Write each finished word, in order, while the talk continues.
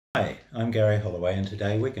I'm Garry Holloway and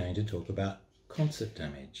today we're going to talk about concert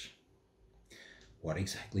damage. What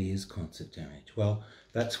exactly is concert damage? Well,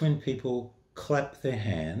 that's when people clap their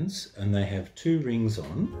hands and they have two rings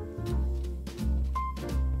on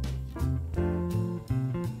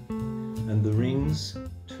and the rings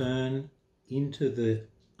turn into the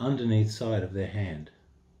underneath side of their hand.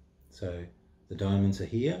 So the diamonds are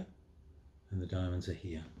here and the diamonds are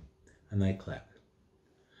here and they clap.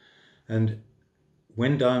 And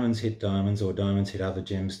when diamonds hit diamonds or diamonds hit other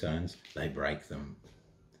gemstones, they break them.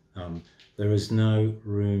 There is no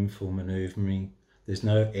room for manoeuvring, there's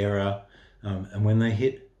no error, and when they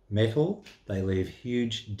hit metal, they leave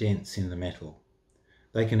huge dents in the metal.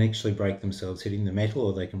 They can actually break themselves hitting the metal,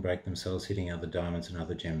 or they can break themselves hitting other diamonds and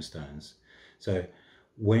other gemstones. So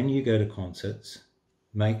when you go to concerts,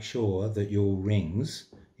 make sure that your rings,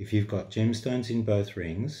 if you've got gemstones in both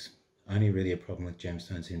rings, only really a problem with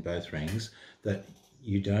gemstones in both rings, that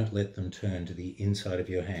you don't let them turn to the inside of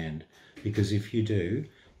your hand, because if you do,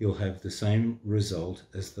 you'll have the same result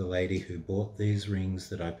as the lady who bought these rings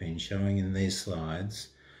that I've been showing in these slides.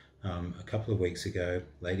 A couple of weeks ago,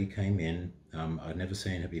 lady came in, I'd never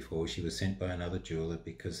seen her before. She was sent by another jeweler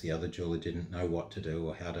because the other jeweler didn't know what to do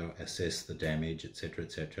or how to assess the damage, etc.,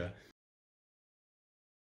 etc.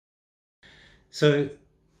 So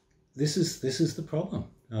this is the problem,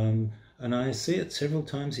 and I see it several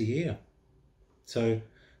times a year. So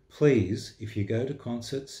please, if you go to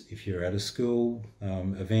concerts, if you're at a school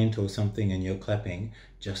event or something and you're clapping,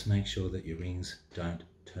 just make sure that your rings don't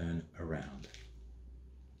turn around.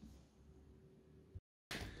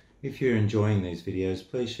 If you're enjoying these videos,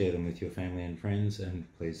 please share them with your family and friends, and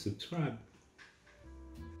please subscribe.